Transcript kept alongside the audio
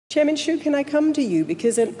Chairman Shu, can I come to you?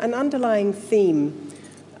 Because an underlying theme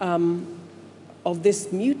of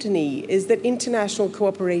this mutiny is that international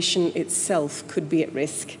cooperation itself could be at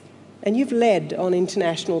risk. And you've led on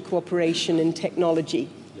international cooperation in technology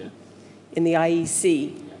in the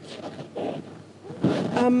IEC.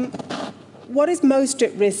 What is most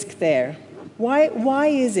at risk there? Why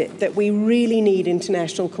is it that we really need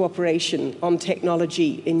international cooperation on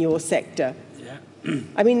technology in your sector?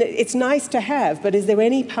 I mean, it's nice to have, but is there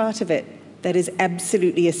any part of it that is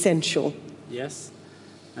absolutely essential? Yes.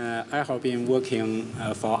 I have been working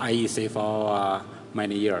for IEC for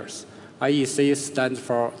many years. IEC stands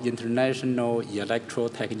for International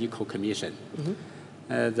Electrotechnical Commission.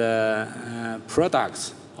 The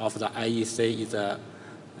products of the IEC is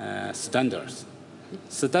standards.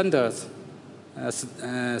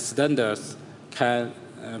 Standards can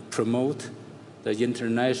promote the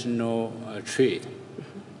international trade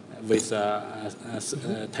with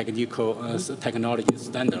technology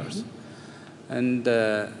standards. And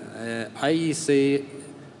IEC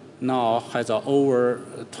now has over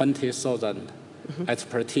 20,000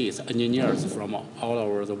 expertise engineers from all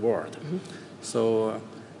over the world. So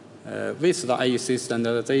with the IEC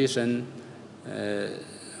standardization,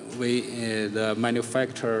 the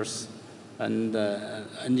manufacturers and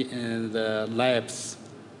the labs,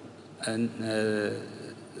 and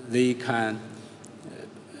they can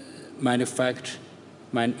manufacture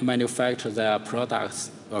their products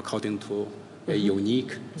according to a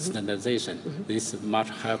unique standardization. This is much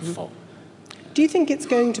helpful. Do you think it's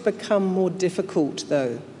going to become more difficult,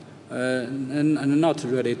 though? Not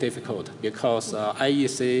really difficult, because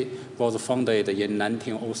IEC was founded in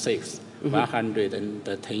 1906,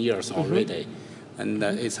 110 years already, and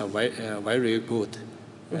it's a very good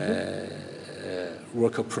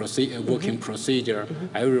working procedure.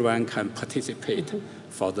 Everyone can participate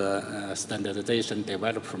for the standardization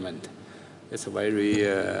development. It's a very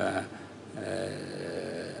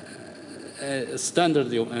standard.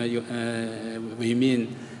 We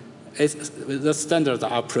mean the standards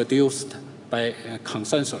are produced by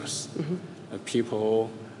consensus. People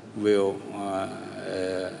will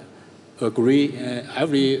agree.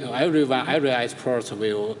 Every expert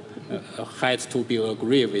will has to be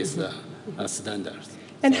agree with the standards.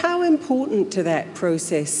 And how important to that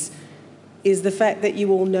process is the fact that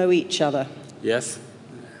you all know each other? Yes.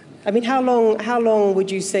 I mean, how long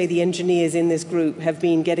would you say the engineers in this group have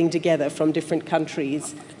been getting together from different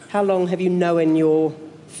countries? How long have you known your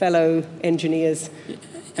fellow engineers?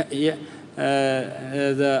 The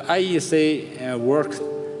IEC work,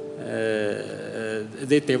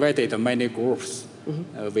 they divided many groups.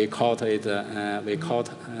 We called it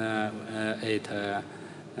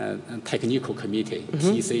technical committee,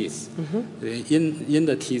 TCs. In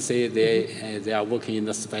the TC, they are working in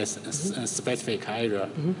the specific area.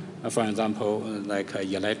 For example, like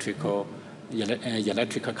electrical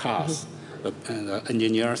cars. The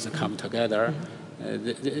engineers come together.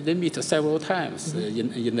 They meet several times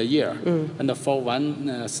in the year, and for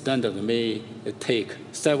one standard may take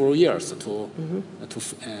several years to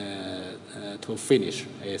finish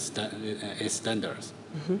a standard.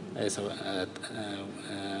 It's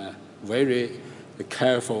very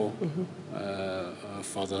careful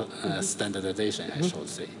for the standardization, I should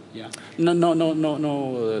say. Yeah.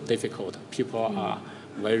 No difficult. People are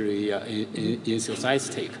very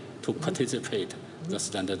enthusiastic to participate the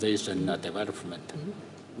standardization development.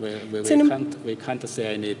 We can't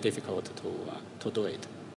say any difficult to do it.